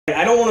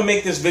I don't want to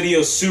make this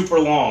video super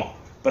long,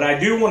 but I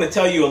do want to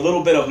tell you a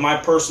little bit of my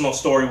personal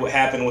story, what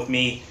happened with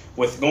me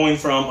with going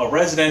from a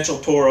residential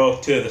Toro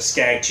to the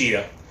Scag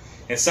Cheetah.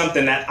 It's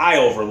something that I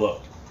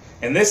overlooked.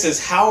 And this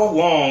is how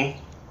long,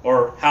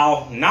 or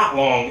how not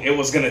long, it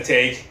was going to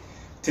take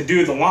to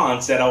do the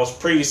lawns that I was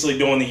previously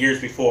doing the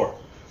years before.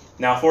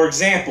 Now, for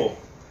example,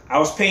 I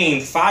was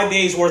paying 5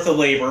 days worth of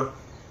labor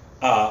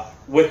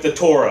with the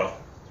Toro.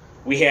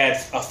 We had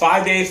a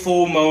 5-day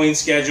full mowing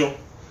schedule.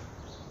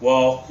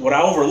 Well, what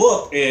I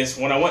overlooked is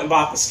when I went and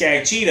bought the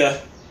Scag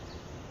Cheetah,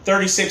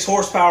 36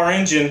 horsepower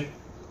engine,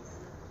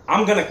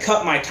 I'm going to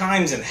cut my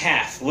times in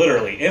half,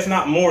 literally, if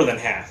not more than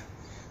half.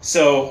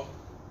 So,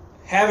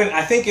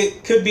 I think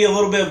it could be a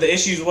little bit of the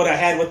issues what I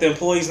had with the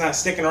employees not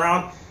sticking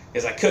around,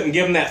 is I couldn't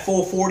give them that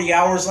full 40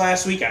 hours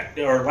last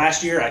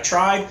year. I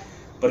tried,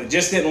 but it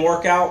just didn't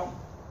work out.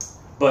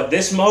 But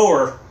this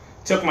mower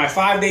took my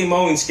 5-day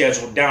mowing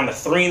schedule down to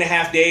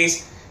 3.5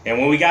 days. And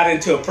when we got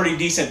into a pretty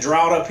decent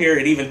drought up here,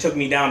 it even took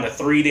me down to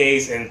 3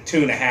 days and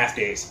 2.5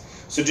 days.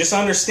 So just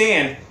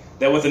understand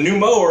that with a new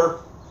mower,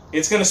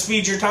 it's going to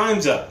speed your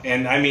times up.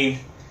 And I mean,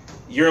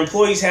 your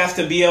employees have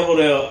to be able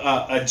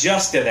to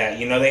adjust to that.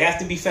 You know, they have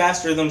to be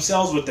faster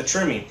themselves with the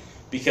trimming,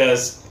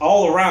 because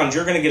all around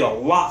you're going to get a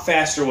lot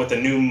faster with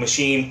a new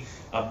machine,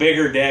 a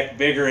bigger deck,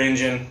 bigger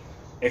engine,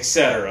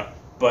 etc.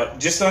 But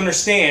just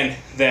understand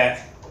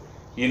that,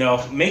 you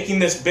know, making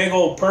this big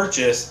old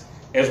purchase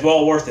is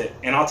well worth it.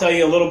 And I'll tell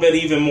you a little bit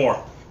even more.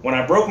 When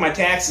I broke my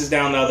taxes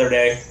down the other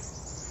day,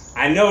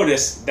 I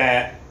noticed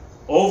that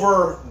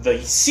over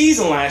the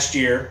season last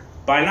year,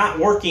 by not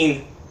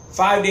working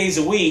 5 days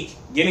a week,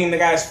 getting the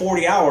guys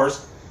 40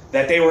 hours,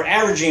 that they were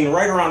averaging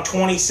right around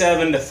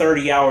 27 to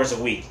 30 hours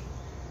a week.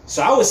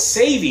 So I was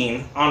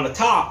saving on the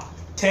top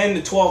 10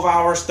 to 12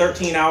 hours,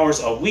 13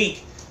 hours a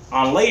week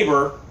on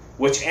labor,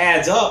 which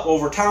adds up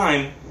over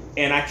time.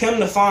 And I come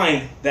to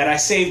find that I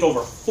saved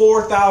over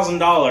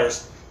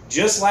 $4,000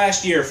 just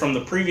last year from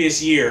the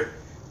previous year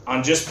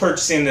on just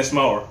purchasing this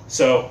mower.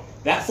 So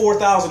that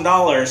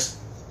 $4,000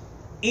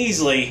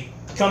 easily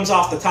comes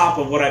off the top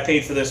of what I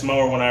paid for this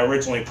mower when I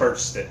originally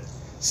purchased it.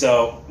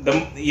 So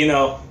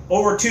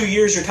over 2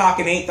 years you're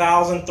talking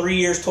 $8,000, 3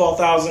 years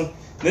 $12,000.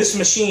 This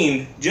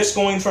machine, just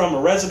going from a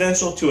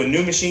residential to a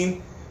new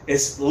machine,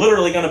 is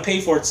literally going to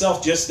pay for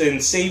itself just in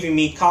saving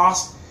me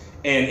cost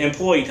and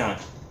employee time.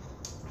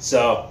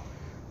 So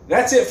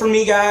that's it for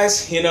me,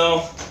 guys. You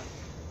know,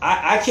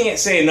 I can't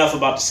say enough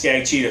about the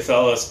Scag Cheetah,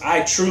 fellas.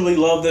 I truly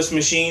love this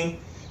machine.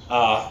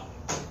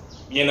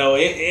 You know,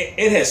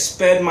 it has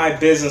sped my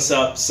business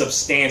up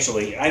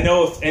substantially. I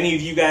know if any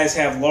of you guys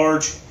have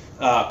large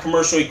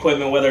commercial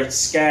equipment, whether it's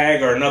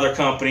Scag or another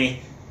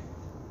company,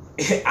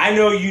 I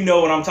know you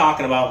know what I'm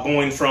talking about,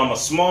 going from a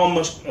small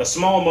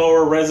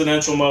mower,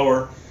 residential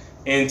mower,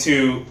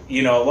 into,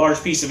 you know, a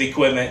large piece of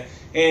equipment.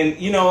 And,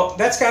 you know,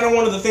 that's kind of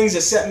one of the things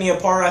that set me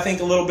apart, I think,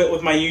 a little bit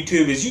with my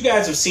YouTube, is you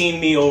guys have seen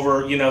me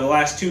over, you know, the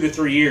last 2 to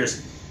 3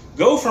 years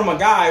go from a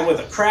guy with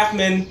a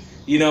Craftsman,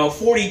 you know,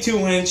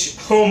 42-inch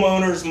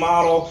homeowner's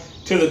model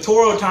to the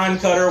Toro Time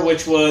Cutter,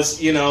 which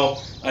was, you know,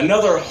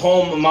 another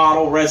home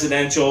model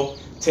residential,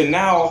 to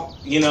now,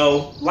 you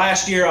know,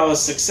 last year I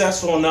was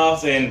successful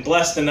enough and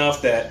blessed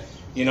enough that,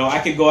 you know, I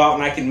could go out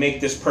and I could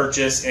make this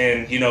purchase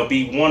and, you know,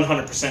 be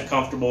 100%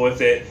 comfortable with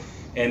it.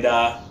 And,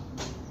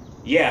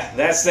 yeah,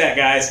 that's that,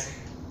 guys.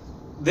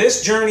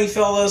 This journey,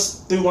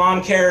 fellas, through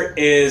lawn care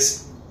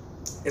it's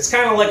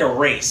kind of like a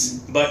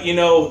race. But, you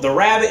know, the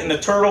rabbit and the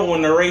turtle,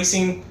 when they're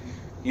racing,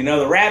 you know,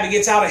 the rabbit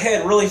gets out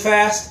ahead really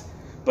fast,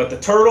 but the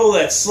turtle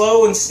that's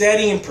slow and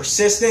steady and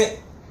persistent,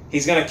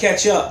 he's going to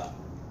catch up.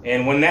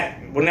 And when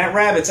that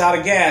rabbit's out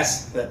of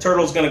gas, that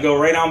turtle's going to go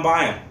right on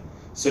by him.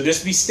 So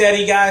just be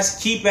steady, guys.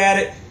 Keep at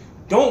it.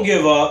 Don't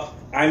give up.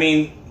 I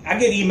mean, I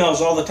get emails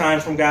all the time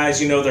from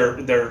guys, you know,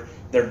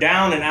 they're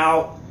down and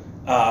out.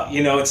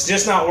 You know, it's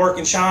just not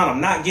working, Sean.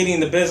 I'm not getting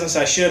the business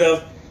I should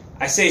have.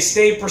 I say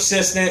stay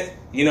persistent.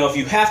 You know, if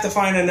you have to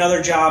find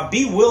another job,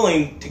 be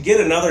willing to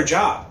get another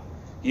job,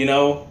 you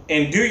know,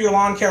 and do your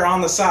lawn care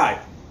on the side.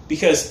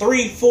 Because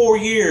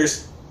 3-4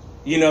 years,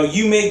 you know,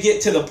 you may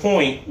get to the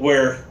point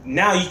where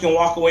now you can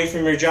walk away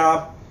from your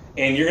job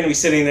and you're going to be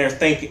sitting there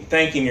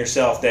thanking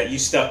yourself that you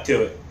stuck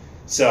to it.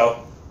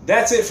 So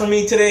that's it for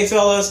me today,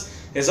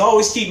 fellas. As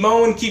always, keep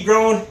mowing, keep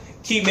growing,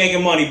 keep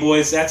making money,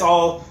 boys. That's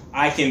all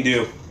I can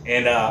do.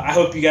 And I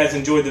hope you guys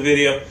enjoyed the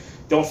video.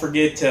 Don't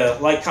forget to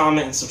like,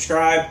 comment, and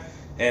subscribe.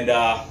 And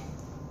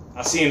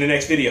I'll see you in the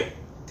next video.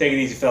 Take it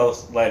easy,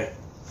 fellas. Later.